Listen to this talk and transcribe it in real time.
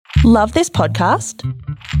Love this podcast?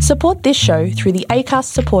 Support this show through the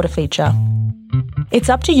Acast supporter feature. It's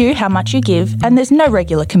up to you how much you give, and there's no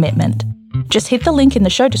regular commitment. Just hit the link in the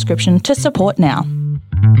show description to support now.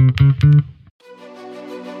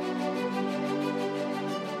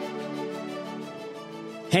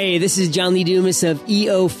 Hey, this is John Lee Dumas of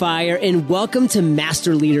EO Fire, and welcome to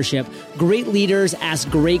Master Leadership. Great leaders ask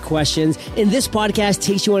great questions, and this podcast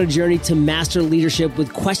takes you on a journey to master leadership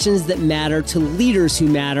with questions that matter to leaders who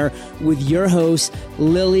matter with your host,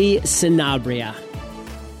 Lily Sanabria.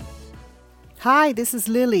 Hi, this is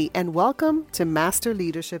Lily, and welcome to Master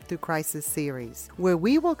Leadership Through Crisis series, where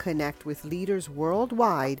we will connect with leaders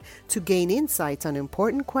worldwide to gain insights on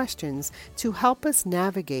important questions to help us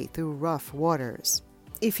navigate through rough waters.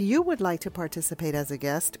 If you would like to participate as a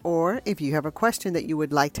guest, or if you have a question that you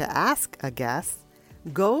would like to ask a guest,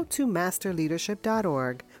 go to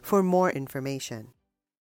masterleadership.org for more information.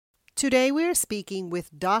 Today we are speaking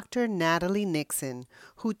with Dr. Natalie Nixon,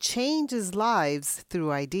 who changes lives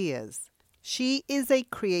through ideas. She is a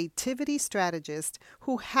creativity strategist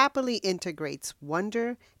who happily integrates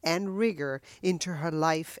wonder and rigor into her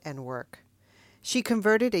life and work. She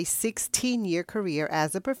converted a 16-year career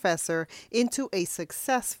as a professor into a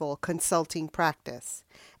successful consulting practice.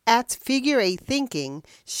 At Figure 8 Thinking,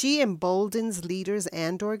 she emboldens leaders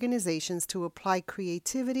and organizations to apply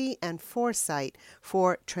creativity and foresight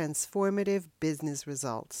for transformative business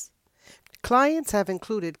results. Clients have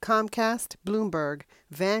included Comcast, Bloomberg,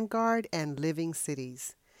 Vanguard, and Living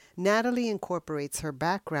Cities. Natalie incorporates her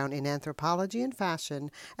background in anthropology and fashion,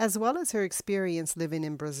 as well as her experience living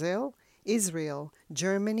in Brazil, Israel,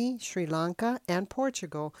 Germany, Sri Lanka, and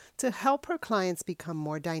Portugal to help her clients become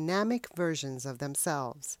more dynamic versions of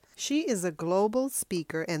themselves. She is a global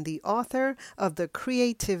speaker and the author of The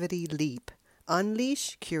Creativity Leap: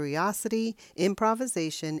 Unleash Curiosity,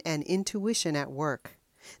 Improvisation, and Intuition at Work.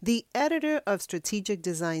 The editor of Strategic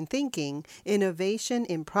Design Thinking, Innovation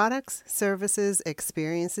in Products, Services,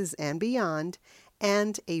 Experiences, and Beyond,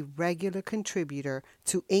 and a regular contributor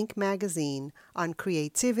to Inc. magazine on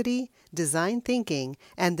creativity, design thinking,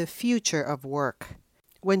 and the future of work.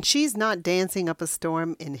 When she's not dancing up a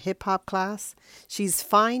storm in hip-hop class, she's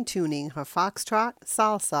fine-tuning her foxtrot,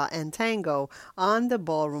 salsa, and tango on the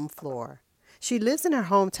ballroom floor. She lives in her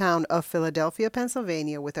hometown of Philadelphia,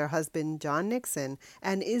 Pennsylvania, with her husband, John Nixon,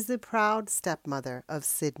 and is the proud stepmother of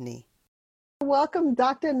Sydney. Welcome,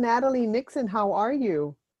 Dr. Natalie Nixon. How are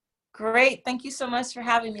you? Great. Thank you so much for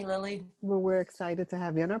having me, Lily. Well, we're excited to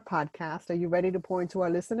have you on our podcast. Are you ready to pour into our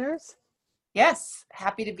listeners? Yes,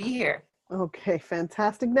 happy to be here. Okay,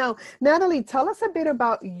 fantastic. Now, Natalie, tell us a bit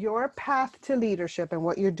about your path to leadership and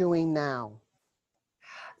what you're doing now.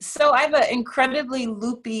 So I have an incredibly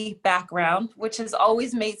loopy background, which has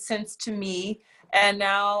always made sense to me. And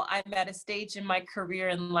now I'm at a stage in my career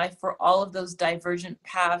and life where all of those divergent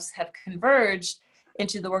paths have converged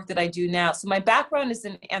into the work that I do now. So my background is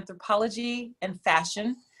in anthropology and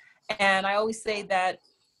fashion. And I always say that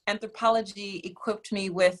anthropology equipped me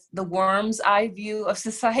with the worm's eye view of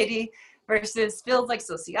society versus fields like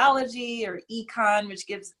sociology or econ, which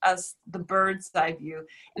gives us the bird's eye view.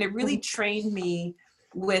 And it really trained me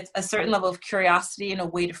with a certain level of curiosity and a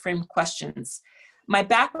way to frame questions. My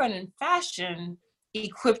background in fashion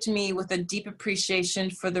equipped me with a deep appreciation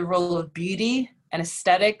for the role of beauty and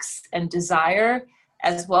aesthetics and desire,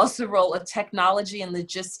 as well as the role of technology and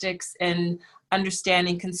logistics and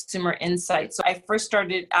understanding consumer insights. So I first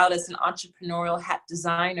started out as an entrepreneurial hat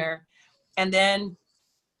designer, and then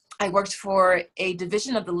I worked for a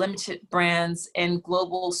division of the Limited brands in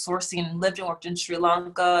global sourcing and lived and worked in Sri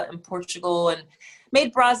Lanka and Portugal and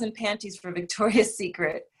made bras and panties for Victoria's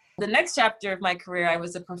Secret. The next chapter of my career, I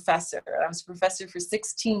was a professor. I was a professor for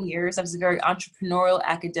 16 years. I was a very entrepreneurial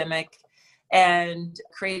academic and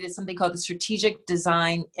created something called the Strategic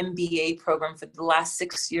Design MBA program for the last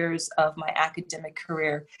 6 years of my academic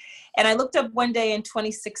career. And I looked up one day in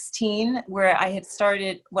 2016 where I had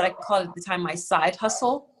started what I called at the time my side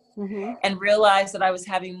hustle, and realized that I was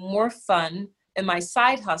having more fun in my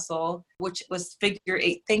side hustle, which was Figure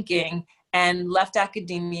 8 Thinking, and left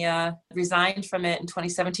academia, resigned from it in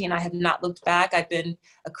 2017. I have not looked back. I've been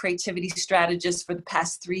a creativity strategist for the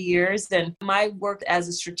past 3 years, and my work as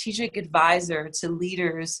a strategic advisor to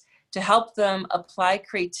leaders to help them apply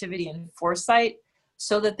creativity and foresight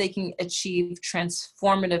so that they can achieve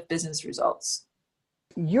transformative business results.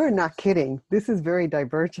 You're not kidding. This is very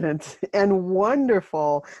divergent and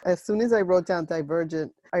wonderful. As soon as I wrote down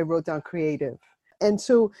divergent, I wrote down creative. And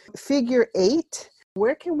so Figure 8,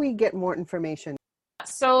 where can we get more information?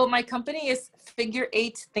 So my company is Figure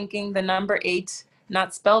 8 Thinking, the number 8,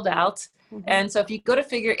 not spelled out. And so if you go to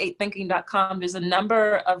figure8thinking.com, there's a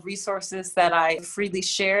number of resources that I freely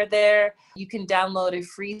share there. You can download a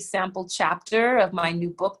free sample chapter of my new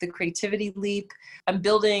book, The Creativity Leap. I'm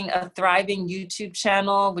building a thriving YouTube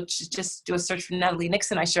channel, which is just do a search for Natalie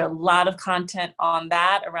Nixon. I share a lot of content on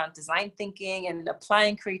that around design thinking and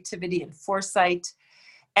applying creativity and foresight.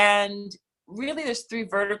 And really, there's 3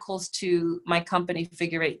 verticals to my company,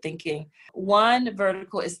 Figure 8 Thinking. One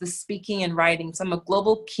vertical is the speaking and writing. So I'm a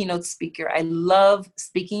global keynote speaker. I love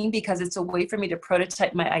speaking because it's a way for me to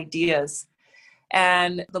prototype my ideas.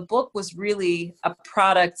 And the book was really a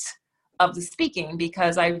product of the speaking,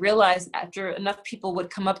 because I realized after enough people would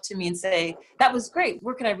come up to me and say, that was great,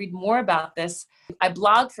 where can I read more about this? I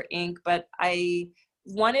blog for Inc., but I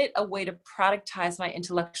wanted a way to productize my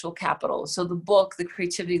intellectual capital. So the book, The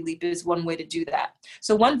Creativity Leap, is one way to do that.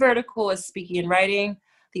 So one vertical is speaking and writing.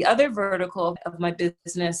 The other vertical of my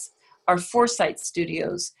business are foresight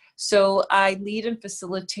studios. So I lead and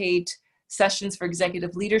facilitate sessions for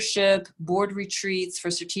executive leadership, board retreats for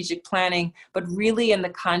strategic planning, but really in the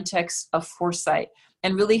context of foresight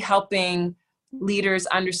and really helping leaders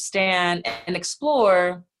understand and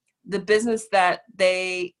explore the business that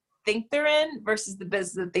they think they're in versus the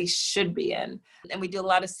business that they should be in. And we do a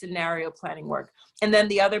lot of scenario planning work. And then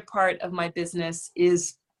the other part of my business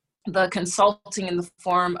is the consulting in the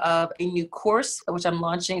form of a new course, which I'm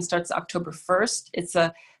launching. It starts October 1st. It's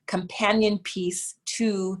a companion piece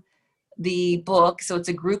to the book. So it's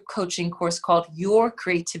a group coaching course called Your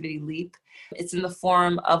Creativity Leap. It's in the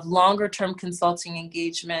form of longer term consulting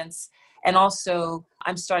engagements. And also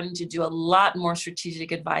I'm starting to do a lot more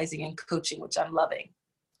strategic advising and coaching, which I'm loving.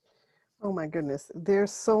 Oh my goodness.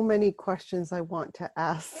 There's so many questions I want to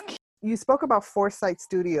ask. You spoke about Foresight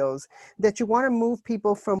Studios, that you want to move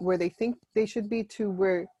people from where they think they should be to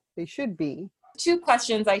where they should be. 2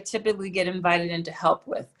 questions I typically get invited in to help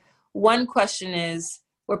with. One question is,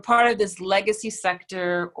 we're part of this legacy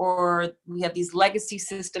sector, or we have these legacy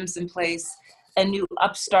systems in place and new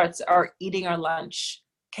upstarts are eating our lunch.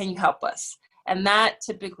 Can you help us? And that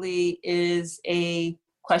typically is a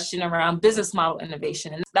question around business model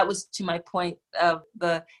innovation. And that was to my point of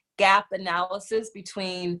the gap analysis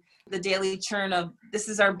between the daily churn of this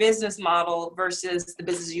is our business model versus the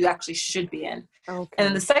business you actually should be in. Okay. And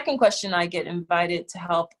then the second question I get invited to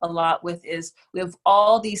help a lot with is, we have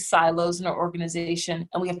all these silos in our organization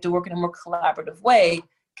and we have to work in a more collaborative way.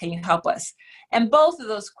 Can you help us? And both of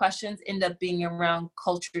those questions end up being around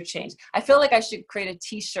culture change. I feel like I should create a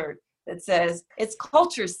t-shirt that says, it's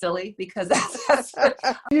culture, silly, because that's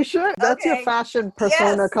You should. That's okay. Your fashion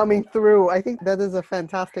persona Yes. coming through. I think that is a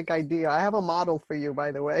fantastic idea. I have a model for you,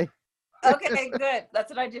 by the way. Okay, good. That's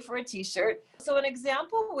what I do for a t-shirt. So an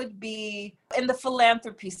example would be in the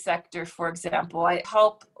philanthropy sector, for example. I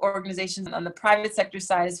help organizations on the private sector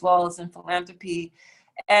side as well as in philanthropy.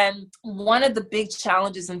 And one of the big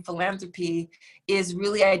challenges in philanthropy is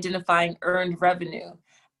really identifying earned revenue.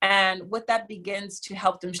 And what that begins to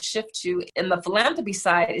help them shift to in the philanthropy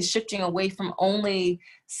side is shifting away from only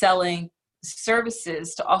selling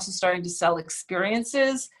services to also starting to sell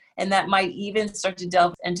experiences. And that might even start to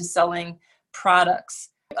delve into selling products.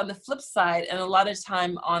 On the flip side, and a lot of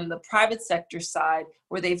time on the private sector side,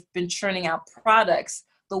 where they've been churning out products,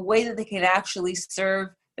 the way that they can actually serve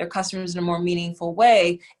their customers in a more meaningful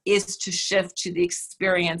way is to shift to the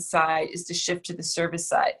experience side, is to shift to the service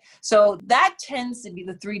side. So that tends to be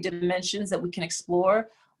the 3 dimensions that we can explore.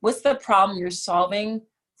 What's the problem you're solving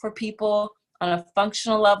for people on a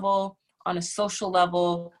functional level, on a social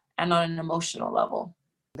level, and on an emotional level?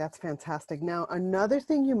 That's fantastic. Now, another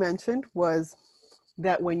thing you mentioned was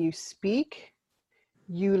that when you speak,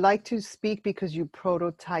 you like to speak because you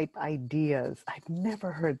prototype ideas. I've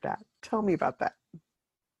never heard that. Tell me about that.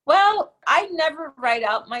 Well, I never write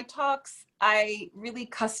out my talks. I really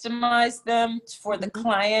customize them for the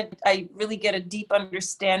client. I really get a deep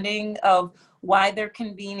understanding of why they're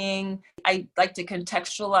convening. I like to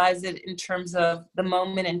contextualize it in terms of the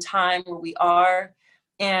moment in time where we are.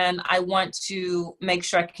 And I want to make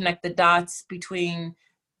sure I connect the dots between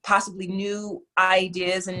possibly new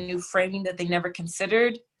ideas and new framing that they never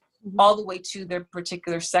considered, all the way to their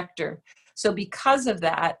particular sector. So because of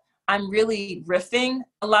that, I'm really riffing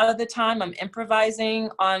a lot of the time. I'm improvising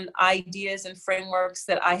on ideas and frameworks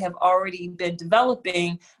that I have already been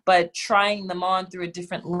developing, but trying them on through a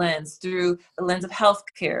different lens, through the lens of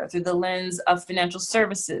healthcare, through the lens of financial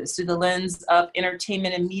services, through the lens of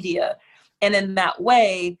entertainment and media. And in that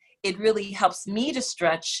way, it really helps me to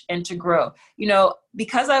stretch and to grow. You know,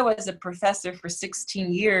 because I was a professor for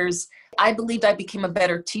 16 years, I believed I became a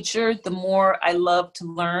better teacher the more I love to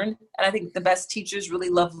learn. And I think the best teachers really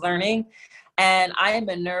love learning. And I am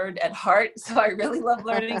a nerd at heart, so I really love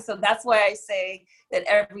learning. So that's why I say that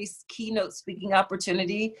every keynote speaking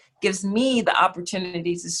opportunity gives me the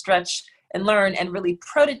opportunity to stretch and learn and really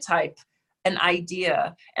prototype an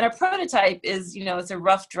idea. And a prototype is, it's a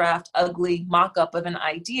rough draft, ugly mock-up of an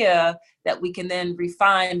idea that we can then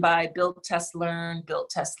refine by build, test, learn, build,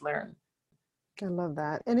 test, learn. I love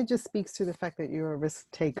that. And it just speaks to the fact that you're a risk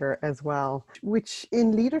taker as well, which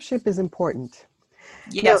in leadership is important.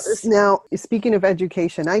 Yes. Now, speaking of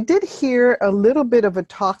education, I did hear a little bit of a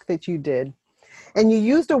talk that you did, and you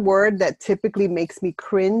used a word that typically makes me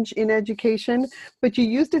cringe in education, but you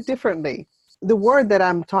used it differently. The word that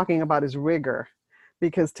I'm talking about is rigor,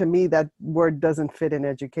 because to me that word doesn't fit in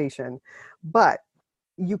education, but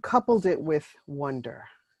you coupled it with wonder.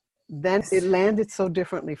 Then it landed so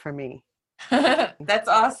differently for me. That's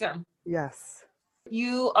awesome. Yes.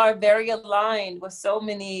 You are very aligned with so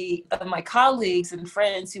many of my colleagues and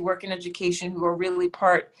friends who work in education who are really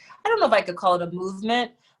I don't know if I could call it a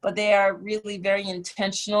movement, but they are really very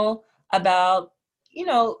intentional about,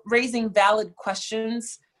 raising valid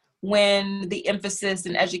questions when the emphasis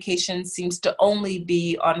in education seems to only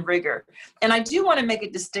be on rigor. And I do want to make a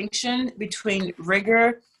distinction between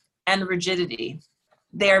rigor and rigidity.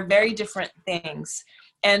 They are very different things.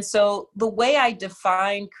 And so the way I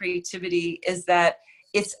define creativity is that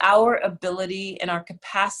it's our ability and our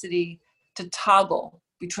capacity to toggle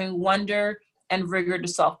between wonder and rigor to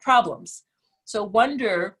solve problems. So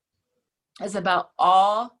wonder is about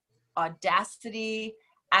awe, audacity,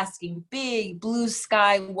 asking big, blue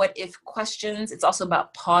sky, what if questions. It's also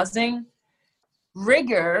about pausing.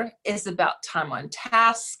 Rigor is about time on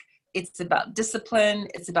task. It's about discipline.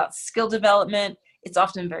 It's about skill development. It's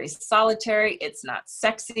often very solitary. It's not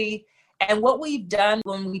sexy. And what we've done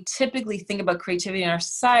when we typically think about creativity in our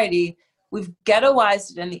society, we've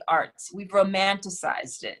ghettoized it in the arts. We've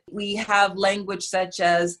romanticized it. We have language such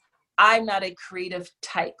as, I'm not a creative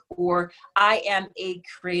type, or I am a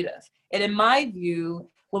creative. And in my view,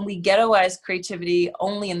 when we ghettoize creativity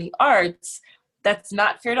only in the arts, that's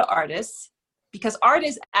not fair to artists, because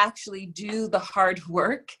artists actually do the hard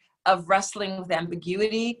work of wrestling with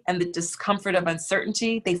ambiguity and the discomfort of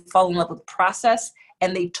uncertainty. They fall in love with process,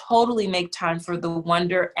 and they totally make time for the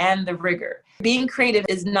wonder and the rigor. Being creative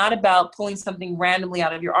is not about pulling something randomly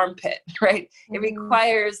out of your armpit, right? Mm-hmm. It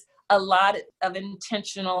requires a lot of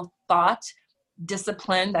intentional thought,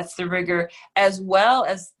 discipline, that's the rigor, as well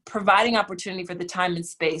as providing opportunity for the time and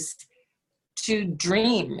space to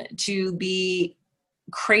dream, to be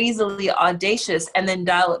crazily audacious, and then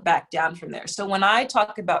dial it back down from there. So when I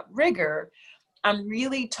talk about rigor, I'm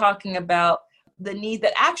really talking about the need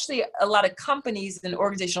that actually a lot of companies and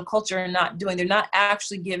organizational culture are not doing. They're not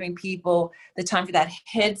actually giving people the time for that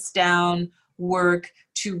heads down work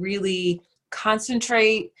to really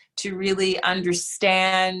concentrate, to really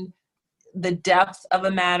understand the depth of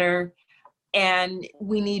a matter. And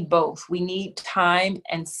we need both. We need time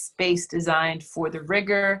and space designed for the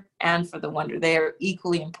rigor and for the wonder. They are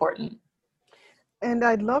equally important. And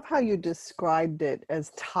I love how you described it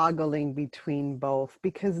as toggling between both,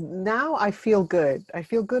 because now I feel good. I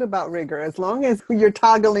feel good about rigor as long as you're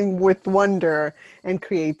toggling with wonder and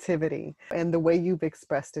creativity. And the way you've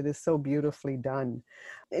expressed it is so beautifully done.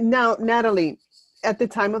 Now, Natalie, at the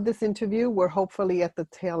time of this interview, we're hopefully at the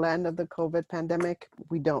tail end of the COVID pandemic.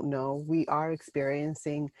 We don't know. We are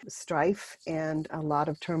experiencing strife and a lot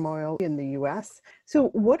of turmoil in the US. So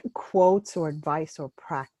what quotes or advice or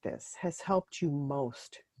practice has helped you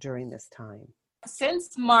most during this time?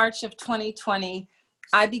 Since March of 2020,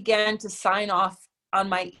 I began to sign off on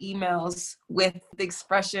my emails with the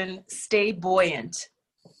expression, stay buoyant.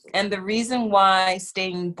 And the reason why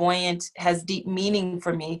staying buoyant has deep meaning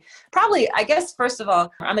for me, probably, I guess, first of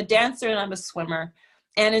all, I'm a dancer and I'm a swimmer.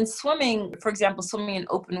 And in swimming, for example, swimming in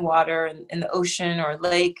open water in the ocean or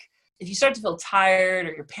lake, if you start to feel tired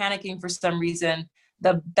or you're panicking for some reason,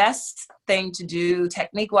 the best thing to do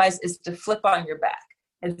technique-wise is to flip on your back.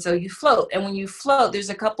 And so you float. And when you float, there's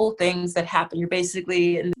a couple things that happen. You're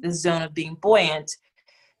basically in the zone of being buoyant.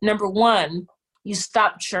 Number one, you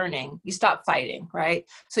stop churning, you stop fighting, right?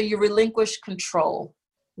 So you relinquish control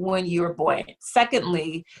when you're buoyant.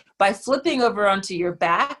 Secondly, by flipping over onto your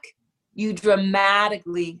back, you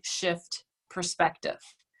dramatically shift perspective.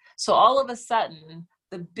 So all of a sudden,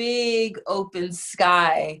 the big open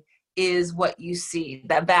sky is what you see,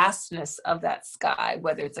 the vastness of that sky,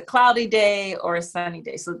 whether it's a cloudy day or a sunny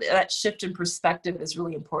day. So that shift in perspective is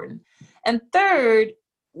really important. And third,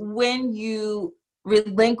 when you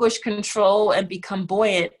relinquish control and become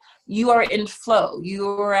buoyant, you are in flow. You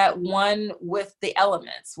are at one with the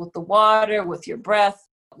elements, with the water, with your breath.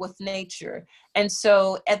 with nature. And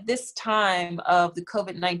so at this time of the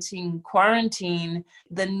COVID-19 quarantine,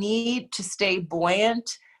 the need to stay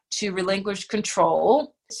buoyant, to relinquish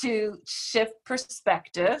control, to shift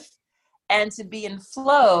perspective, and to be in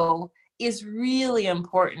flow is really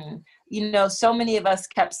important. So many of us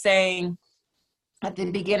kept saying at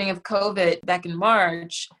the beginning of COVID back in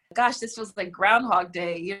March, gosh, this was like Groundhog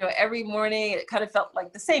Day. Every morning it kind of felt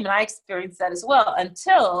like the same. And I experienced that as well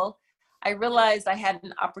until I realized I had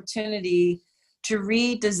an opportunity to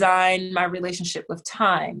redesign my relationship with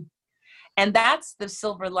time. And that's the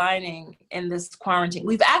silver lining in this quarantine.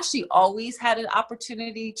 We've actually always had an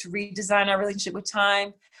opportunity to redesign our relationship with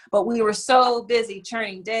time, but we were so busy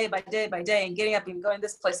churning day by day by day and getting up and going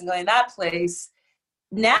this place and going that place.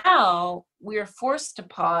 Now we are forced to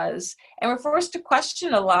pause and we're forced to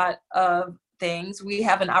question a lot of things. We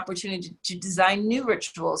have an opportunity to design new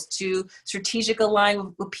rituals, to strategic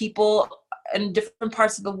align with people in different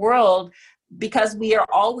parts of the world, because we are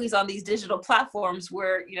always on these digital platforms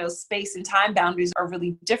where, space and time boundaries are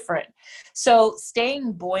really different. So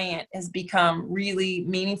staying buoyant has become really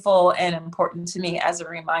meaningful and important to me as a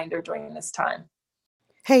reminder during this time.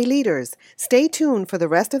 Hey leaders, stay tuned for the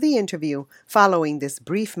rest of the interview following this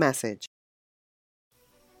brief message.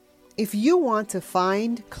 If you want to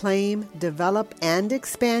find, claim, develop, and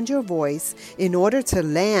expand your voice in order to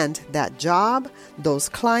land that job, those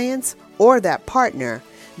clients, or that partner,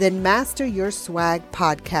 then Master Your Swag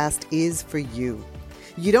podcast is for you.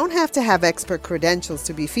 You don't have to have expert credentials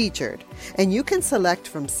to be featured, and you can select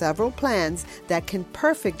from several plans that can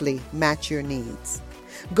perfectly match your needs.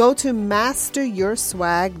 Go to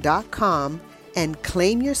masteryourswag.com and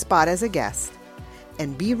claim your spot as a guest,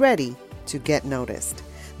 and be ready to get noticed.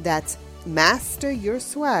 That's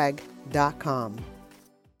masteryourswag.com.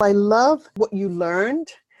 I love what you learned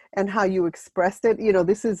and how you expressed it.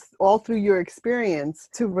 This is all through your experience.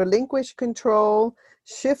 To relinquish control,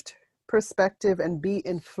 shift perspective, and be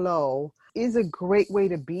in flow is a great way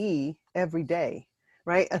to be every day,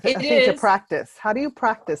 right? I think to practice. How do you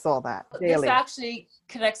practice all that daily? This actually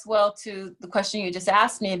connects well to the question you just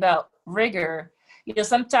asked me about rigor.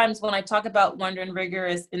 Sometimes when I talk about wonder and rigor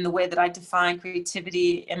is in the way that I define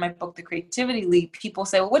creativity in my book, The Creativity Leap, people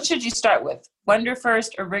say, well, what should you start with? Wonder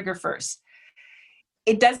first or rigor first?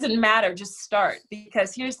 It doesn't matter, just start.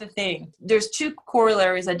 Because here's the thing. There's two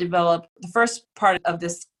corollaries I developed. The first part of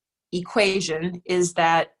this equation is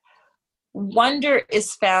that wonder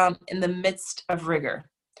is found in the midst of rigor,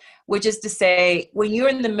 which is to say, when you're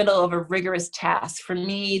in the middle of a rigorous task, for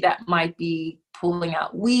me, that might be pulling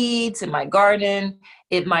out weeds in my garden.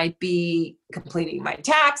 It might be completing my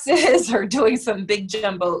taxes or doing some big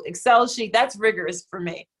jumbo Excel sheet. That's rigorous for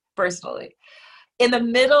me personally. In the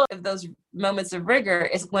middle of those moments of rigor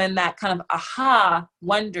is when that kind of aha,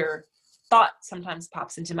 wonder thought sometimes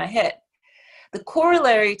pops into my head. The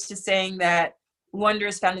corollary to saying that wonder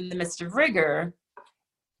is found in the midst of rigor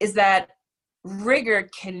is that rigor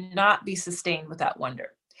cannot be sustained without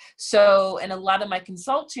wonder. So in a lot of my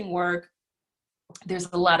consulting work, there's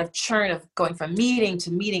a lot of churn of going from meeting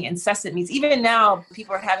to meeting, incessant meetings. Even now,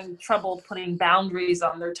 people are having trouble putting boundaries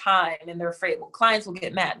on their time and they're afraid, well, clients will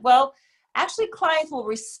get mad. Well, actually, clients will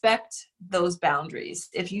respect those boundaries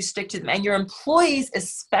if you stick to them. And your employees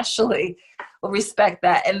especially will respect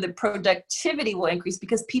that. And the productivity will increase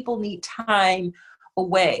because people need time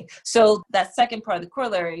away. So that second part of the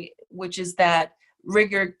corollary, which is that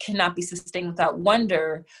rigor cannot be sustained without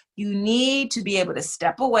wonder, you need to be able to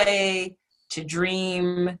step away, to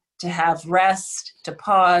dream, to have rest, to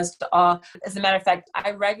pause, to awe. As a matter of fact,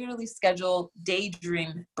 I regularly schedule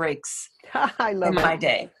daydream breaks in my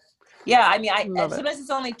day. Yeah, I mean, sometimes it's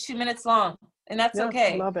only 2 minutes long, and that's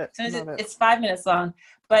okay. Love it. Sometimes it's 5 minutes long,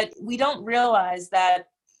 but we don't realize that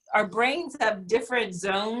our brains have different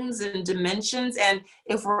zones and dimensions, and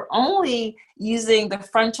if we're only using the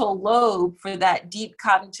frontal lobe for that deep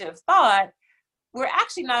cognitive thought, we're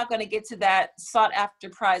actually not going to get to that sought after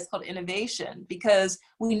prize called innovation, because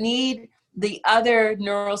we need the other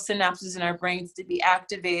neural synapses in our brains to be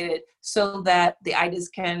activated so that the ideas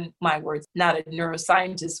can, my words, not a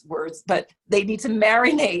neuroscientist's words, but they need to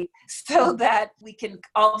marinate so that we can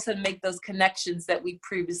all of a sudden make those connections that we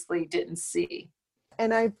previously didn't see.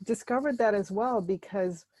 And I've discovered that as well,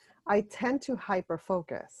 because I tend to hyper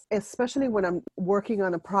focus, especially when I'm working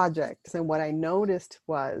on a project. And what I noticed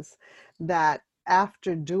was that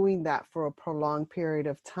after doing that for a prolonged period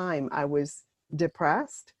of time, I was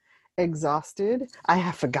depressed, exhausted. I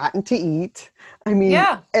have forgotten to eat. I mean,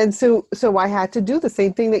 and so I had to do the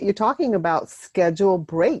same thing that you're talking about, schedule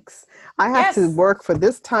breaks. I have to work for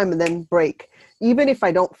this time and then break, even if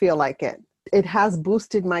I don't feel like it. It has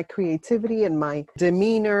boosted my creativity and my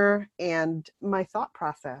demeanor and my thought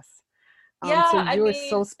process. Yeah, So I you're mean,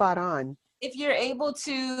 so spot on. if you're able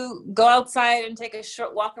to go outside and take a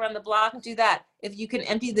short walk around the block, do that. If you can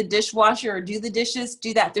empty the dishwasher or do the dishes,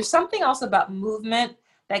 do that. There's something else about movement,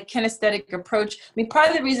 that kinesthetic approach. I mean, part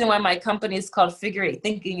of the reason why my company is called Figure Eight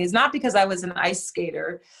Thinking is not because I was an ice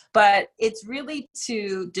skater, but it's really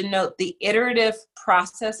to denote the iterative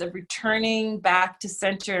process of returning back to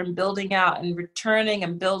center and building out and returning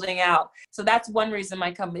and building out. So that's one reason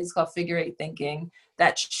my company is called Figure Eight Thinking,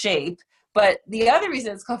 that shape. But the other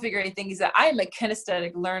reason it's called Figure Eight Thinking is that I am a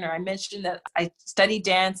kinesthetic learner. I mentioned that I studied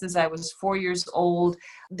dance since I was 4 years old.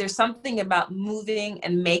 There's something about moving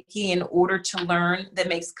and making in order to learn that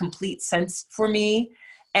makes complete sense for me.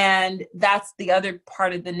 And that's the other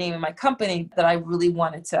part of the name of my company that I really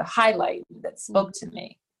wanted to highlight that spoke to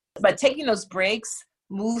me. But taking those breaks,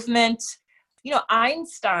 movement,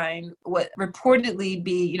 Einstein would reportedly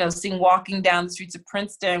be, seen walking down the streets of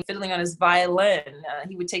Princeton, fiddling on his violin.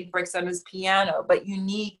 He would take breaks on his piano, but you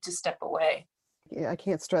need to step away. Yeah, I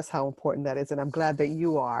can't stress how important that is, and I'm glad that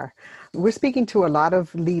you are. We're speaking to a lot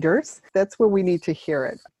of leaders. That's where we need to hear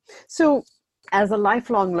it. So, as a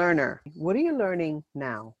lifelong learner, what are you learning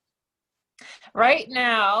now? Right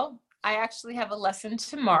now, I actually have a lesson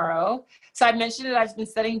tomorrow. So I mentioned that I've been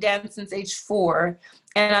studying dance since age 4,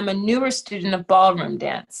 and I'm a newer student of ballroom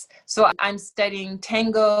dance. So I'm studying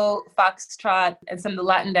tango, foxtrot, and some of the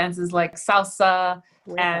Latin dances like salsa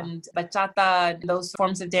and bachata, and those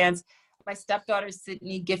forms of dance. My stepdaughter,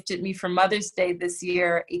 Sydney, gifted me for Mother's Day this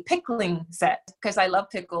year a pickling set because I love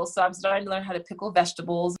pickles. So I'm starting to learn how to pickle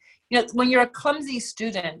vegetables. When you're a clumsy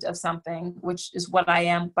student of something, which is what I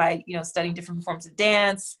am by, studying different forms of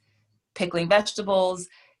dance, pickling vegetables,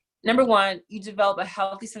 number one, you develop a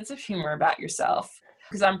healthy sense of humor about yourself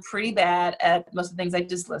because I'm pretty bad at most of the things I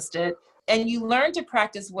just listed. And you learn to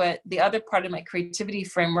practice what the other part of my creativity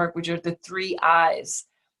framework, which are the 3 I's.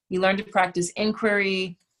 You learn to practice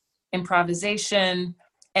inquiry, improvisation,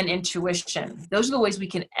 and intuition. Those are the ways we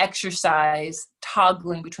can exercise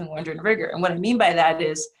toggling between wonder and rigor. And what I mean by that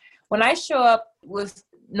is when I show up with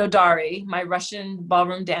Nodari, my Russian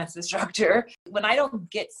ballroom dance instructor, when I don't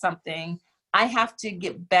get something, I have to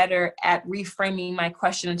get better at reframing my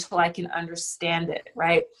question until I can understand it,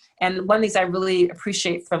 right? And one of the things I really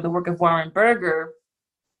appreciate from the work of Warren Berger,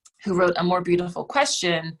 who wrote A More Beautiful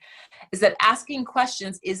Question, is that asking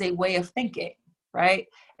questions is a way of thinking, right?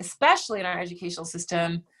 Especially in our educational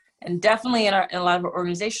system, and definitely in a lot of our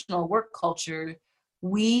organizational work culture,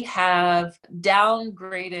 we have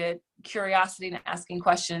downgraded curiosity and asking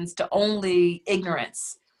questions to only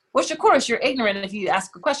ignorance, which of course you're ignorant if you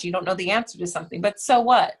ask a question, you don't know the answer to something, but so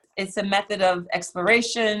what? It's a method of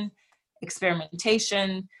exploration,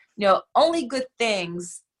 experimentation. Only good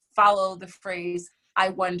things follow the phrase, I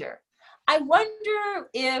wonder. I wonder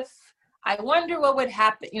what would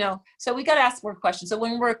happen, so we got to ask more questions. So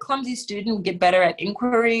when we're a clumsy student, we get better at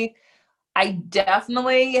inquiry. I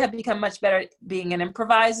definitely have become much better at being an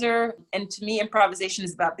improviser. And to me, improvisation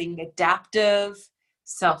is about being adaptive,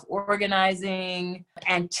 self-organizing,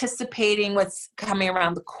 anticipating what's coming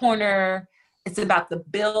around the corner. It's about the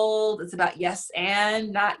build. It's about yes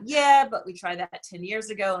and, not yeah, but we tried that 10 years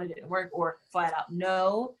ago and it didn't work, or flat out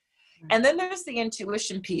no. And then there's the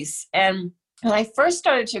intuition piece. And when I first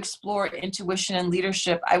started to explore intuition and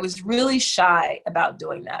leadership, I was really shy about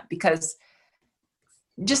doing that because,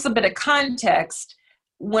 just a bit of context,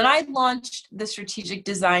 when I launched the Strategic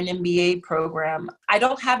Design MBA program, I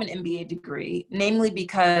don't have an MBA degree, namely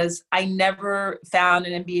because I never found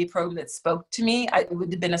an MBA program that spoke to me. It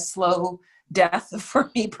would have been a slow death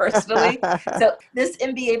for me personally. So this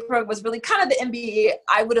MBA program was really kind of the MBA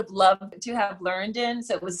I would have loved to have learned in.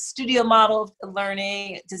 So it was studio model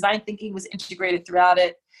learning, design thinking was integrated throughout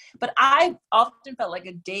it. But I often felt like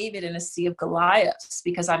a David in a sea of Goliaths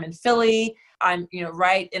because I'm in Philly. I'm,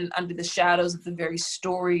 right in under the shadows of the very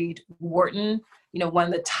storied Wharton, one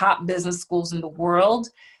of the top business schools in the world.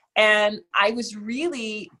 And I was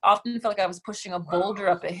really often felt like I was pushing a boulder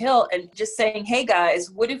up a hill and just saying, hey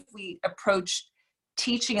guys, what if we approached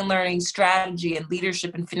teaching and learning strategy and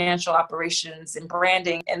leadership and financial operations and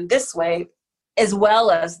branding in this way, as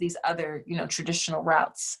well as these other, traditional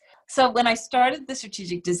routes. So when I started the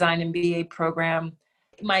Strategic Design MBA program,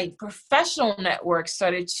 my professional network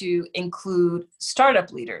started to include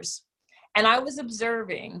startup leaders. And I was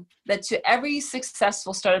observing that to every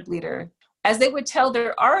successful startup leader, as they would tell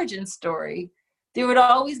their origin story, there would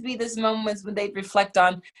always be this moments when they'd reflect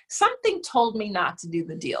on, something told me not to do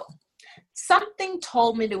the deal. Something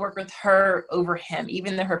told me to work with her over him,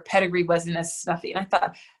 even though her pedigree wasn't as snuffy. And I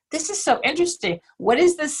thought, this is so interesting. What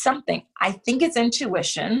is this something? I think it's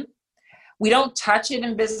intuition. We don't touch it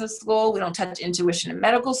in business school. We don't touch intuition in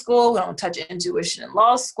medical school. We don't touch intuition in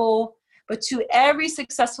law school. But to every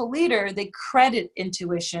successful leader, they credit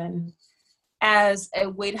intuition as a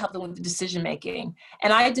way to help them with the decision making.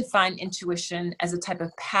 And I define intuition as a type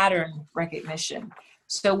of pattern recognition.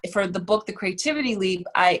 So for the book, The Creativity Leap,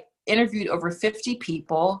 I interviewed over 50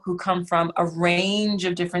 people who come from a range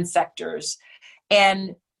of different sectors.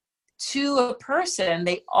 And to a person,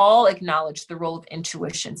 they all acknowledge the role of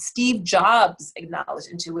intuition. Steve Jobs acknowledged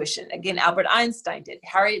intuition. Again, Albert Einstein did,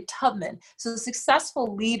 Harriet Tubman. So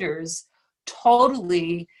successful leaders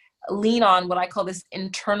totally lean on what I call this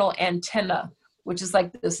internal antenna, which is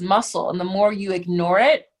like this muscle. And the more you ignore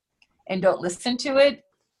it and don't listen to it,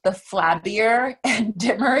 the flabbier and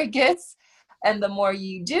dimmer it gets. And the more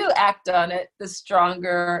you do act on it, the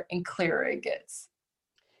stronger and clearer it gets.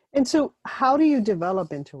 And so how do you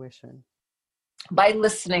develop intuition? By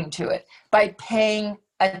listening to it, by paying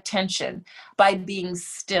attention, by being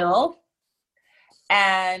still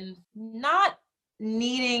and not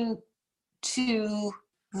needing to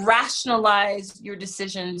rationalize your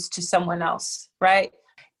decisions to someone else, right?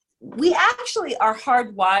 We actually are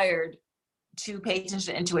hardwired to pay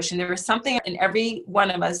attention to intuition. There is something in every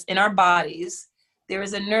one of us, in our bodies. There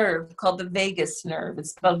is a nerve called the vagus nerve.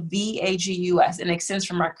 It's spelled VAGUS, and it extends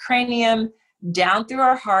from our cranium down through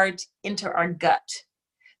our heart into our gut.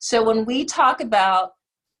 So when we talk about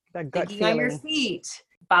That gut thinking on your feeling. feet,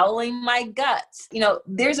 following my gut,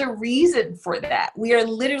 there's a reason for that. We are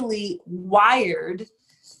literally wired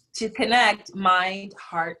to connect mind,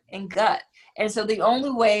 heart, and gut. And so the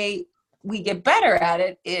only way we get better at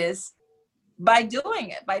it is by doing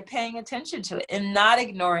it, by paying attention to it and not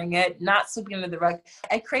ignoring it, not sweeping under the rug.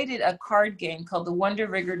 I created a card game called the Wonder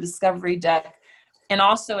Rigger Discovery Deck. And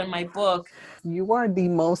also in my book. You are the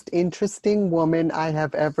most interesting woman I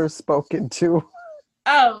have ever spoken to.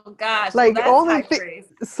 Oh gosh. Like well, that's high praise.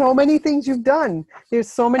 So many things you've done. There's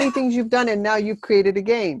so many things you've done, and now you've created a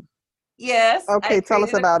game. Yes. Okay, tell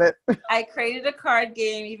us about it. I created a card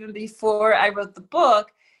game even before I wrote the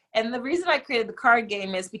book. And the reason I created the card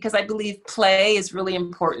game is because I believe play is really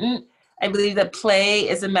important. I believe that play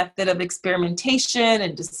is a method of experimentation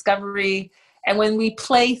and discovery. And when we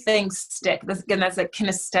play, things stick. That's a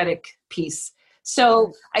kinesthetic piece.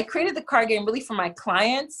 So I created the card game really for my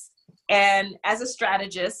clients. And as a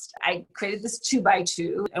strategist, I created this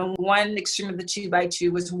 2x2. And one extreme of the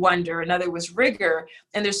 2x2 was wonder. Another was rigor.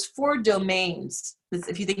 And there's 4 domains,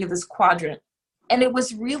 if you think of this quadrant. And it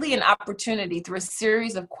was really an opportunity through a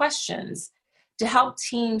series of questions to help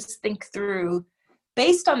teams think through,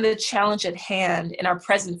 based on the challenge at hand in our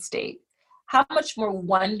present state, how much more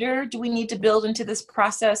wonder do we need to build into this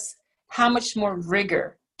process? How much more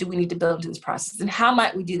rigor do we need to build into this process? And how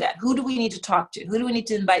might we do that? Who do we need to talk to? Who do we need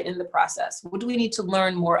to invite in the process? What do we need to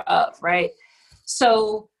learn more of, right?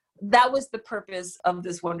 So that was the purpose of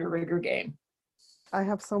this Wonder Rigor game. I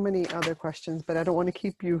have so many other questions, but I don't want to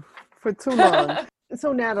keep you for too long.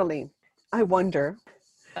 So Natalie, I wonder,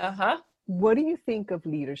 what do you think of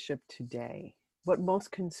leadership today? What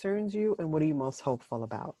most concerns you, and what are you most hopeful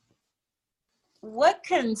about? What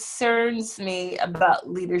concerns me about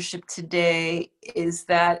leadership today is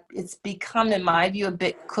that it's become, in my view, a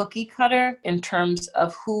bit cookie cutter in terms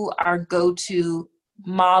of who our go-to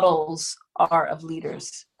models are of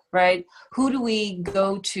leaders, right? Who do we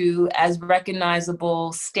go to as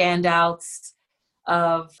recognizable standouts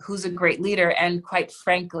of who's a great leader? And quite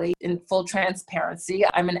frankly, in full transparency,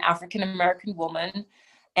 I'm an African-American woman,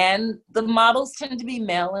 and the models tend to be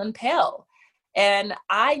male and pale. And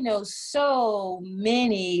I know so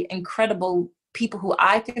many incredible people who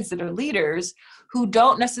I consider leaders who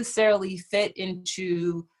don't necessarily fit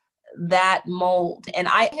into that mold. And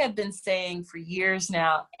I have been saying for years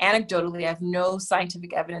now, anecdotally, I have no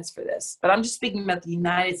scientific evidence for this, but I'm just speaking about the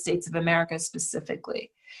United States of America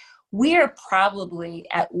specifically. We are probably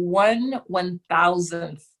at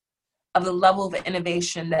 1/1000th of the level of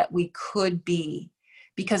innovation that we could be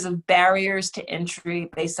because of barriers to entry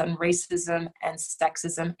based on racism and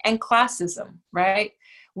sexism and classism, right?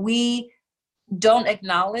 We don't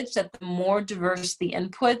acknowledge that the more diverse the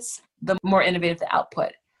inputs, the more innovative the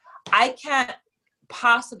output. I can't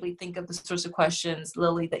possibly think of the sorts of questions,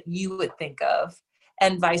 Lily, that you would think of,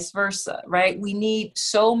 and vice versa, right? We need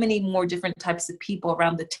so many more different types of people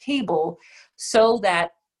around the table so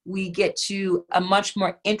that we get to a much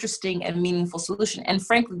more interesting and meaningful solution. And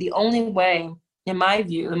frankly, the only way, in my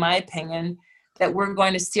view, in my opinion, that we're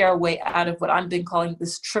going to see our way out of what I've been calling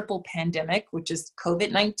this triple pandemic, which is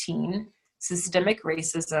COVID-19, systemic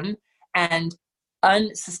racism, and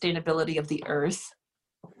unsustainability of the earth,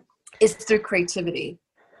 is through creativity,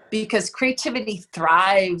 because creativity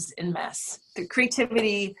thrives in mess. The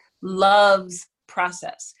creativity loves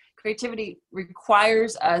process. Creativity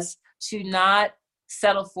requires us to not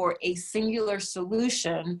settle for a singular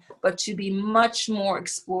solution, but to be much more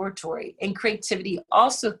exploratory. And creativity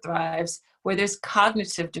also thrives where there's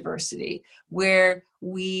cognitive diversity, where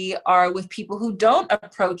we are with people who don't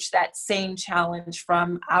approach that same challenge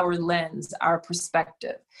from our lens, our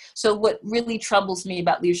perspective. So what really troubles me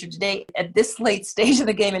about leadership today, at this late stage of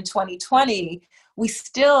the game in 2020, we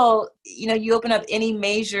still, you open up any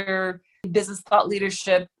major business thought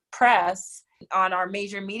leadership press on our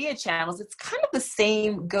major media channels, it's kind of the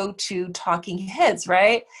same go-to talking heads,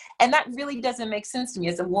 right? And that really doesn't make sense to me.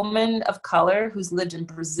 As a woman of color who's lived in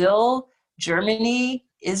Brazil, Germany,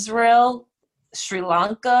 Israel, Sri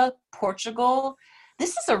Lanka, Portugal,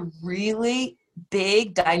 this is a really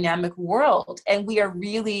big, dynamic world. And we are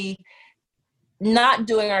really not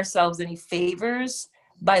doing ourselves any favors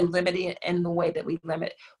by limiting it in the way that we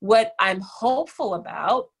limit. What I'm hopeful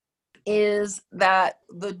about is that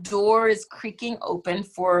the door is creaking open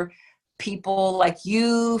for people like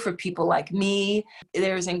you, for people like me.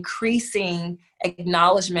 There's increasing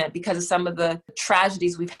acknowledgement because of some of the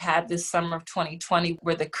tragedies we've had this summer of 2020,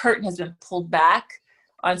 where the curtain has been pulled back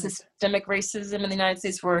on systemic racism in the United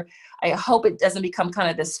States, where I hope it doesn't become kind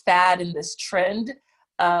of this fad and this trend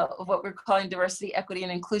of what we're calling diversity, equity,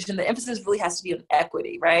 and inclusion. The emphasis really has to be on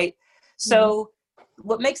equity, right? So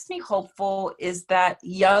what makes me hopeful is that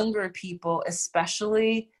younger people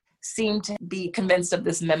especially seem to be convinced of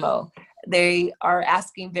this memo. They are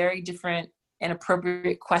asking very different and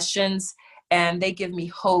appropriate questions, and they give me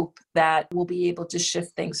hope that we'll be able to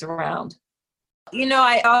shift things around.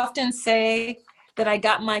 I often say that I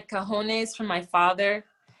got my cojones from my father.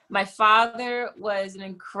 My father was an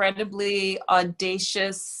incredibly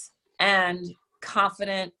audacious and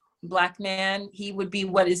confident Black man. He would be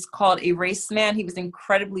what is called a race man. He was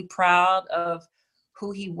incredibly proud of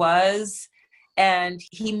who he was. And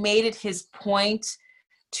he made it his point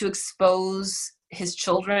to expose his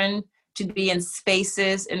children to be in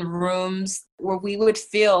spaces and rooms where we would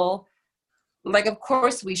feel like, of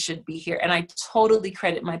course we should be here. And I totally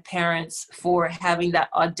credit my parents for having that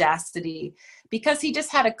audacity, because he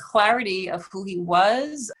just had a clarity of who he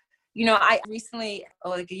was. I recently,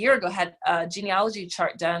 like a year ago, had a genealogy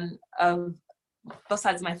chart done of both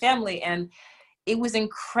sides of my family. And it was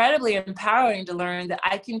incredibly empowering to learn that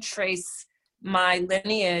I can trace my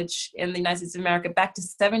lineage in the United States of America back to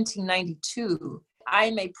 1792.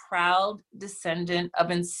 I'm a proud descendant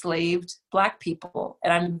of enslaved Black people.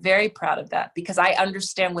 And I'm very proud of that because I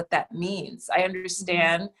understand what that means. I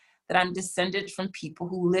understand that I'm descended from people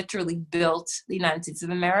who literally built the United States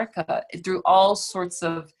of America through all sorts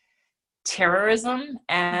of terrorism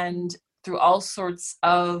and through all sorts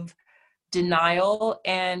of denial,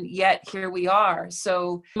 and yet here we are.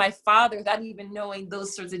 So my father, without even knowing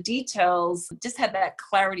those sorts of details, just had that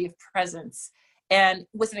clarity of presence and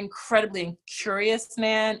was an incredibly curious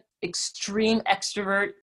man, extreme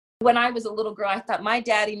extrovert. When I was a little girl, I thought my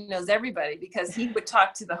daddy knows everybody because he would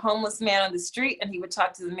talk to the homeless man on the street and he would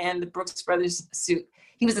talk to the man in the Brooks Brothers suit.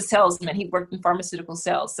 He was a salesman. He worked in pharmaceutical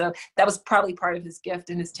sales. So that was probably part of his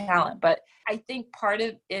gift and his talent. But I think part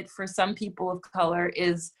of it for some people of color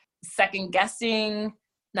is second guessing,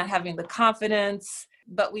 not having the confidence,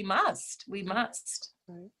 but we must.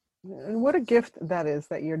 Right. And what a gift that is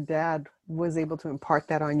that your dad was able to impart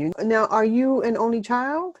that on you. Now, are you an only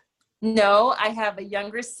child? No, I have a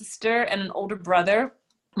younger sister and an older brother.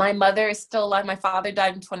 My mother is still alive. My father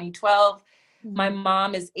died in 2012. My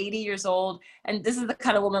mom is 80 years old. And this is the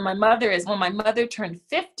kind of woman my mother is. When my mother turned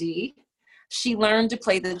 50, she learned to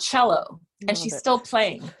play the cello. And she's still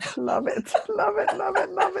playing. Love it. Love it. Love it.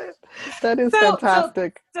 Love it. That is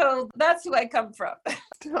fantastic. So that's who I come from.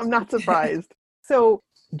 I'm not surprised. So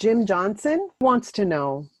Jim Johnson wants to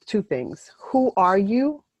know two things. Who are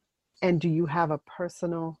you? And do you have a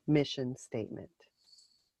personal mission statement?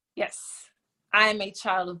 Yes. I am a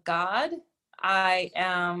child of God. I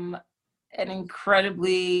am an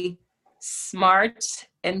incredibly smart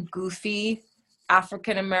and goofy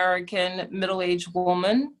African-American middle-aged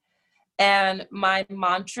woman. And my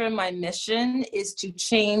mantra, my mission is to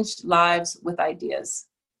change lives with ideas.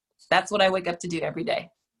 That's what I wake up to do every day.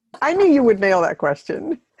 I knew you would nail that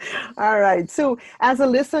question. All right. So as a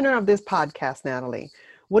listener of this podcast, Natalie,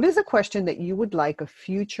 what is a question that you would like a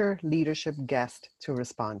future leadership guest to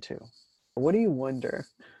respond to? What do you wonder?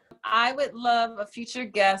 I would love a future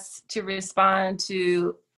guest to respond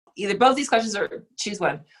to either both these questions or choose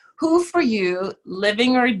one. Who for you,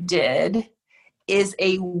 living or dead, is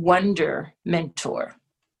a wonder mentor?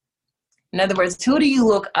 In other words, who do you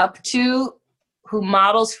look up to who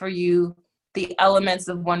models for you the elements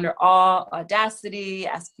of wonder, awe, audacity,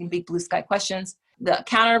 asking big blue sky questions? The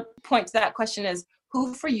counterpoint to that question is,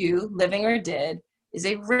 who for you, living or dead, is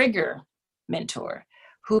a rigor mentor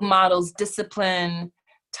who models discipline,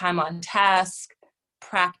 time on task,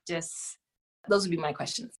 practice? Those would be my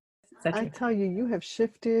questions. I tell you, you have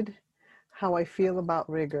shifted how I feel about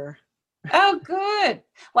rigor. Oh, good.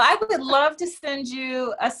 Well, I would love to send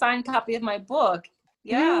you a signed copy of my book.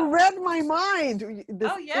 Yeah. You read my mind.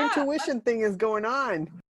 This intuition thing is going on.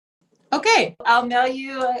 Okay. I'll mail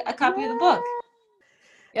you a copy of the book.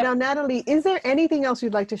 Yep. Now, Natalie, is there anything else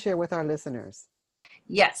you'd like to share with our listeners?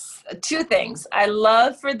 Yes, two things. I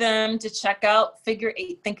love for them to check out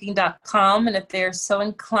figure8thinking.com, and if they're so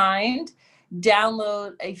inclined,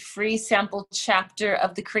 download a free sample chapter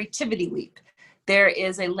of the Creativity Leap. There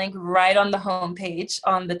is a link right on the homepage,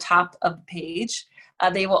 on the top of the page.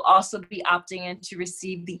 They will also be opting in to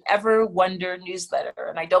receive the Ever Wonder newsletter.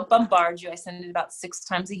 And I don't bombard you. I send it about 6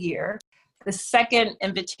 times a year. The second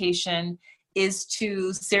invitation is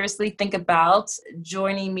to seriously think about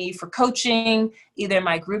joining me for coaching, either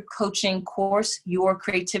my group coaching course, Your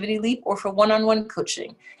Creativity Leap, or for one-on-one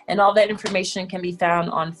coaching. And all that information can be found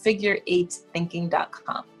on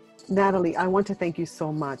figure8thinking.com. Natalie, I want to thank you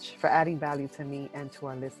so much for adding value to me and to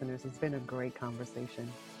our listeners. It's been a great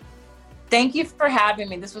conversation. Thank you for having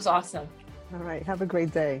me. This was awesome. All right. Have a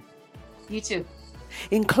great day. You too.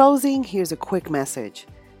 In closing, here's a quick message.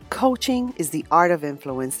 Coaching is the art of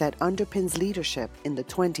influence that underpins leadership in the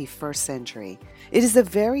 21st century. It is the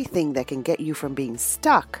very thing that can get you from being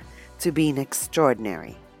stuck to being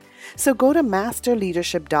extraordinary. So go to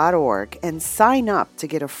masterleadership.org and sign up to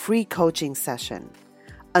get a free coaching session.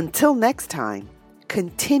 Until next time,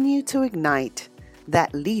 continue to ignite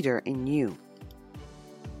that leader in you.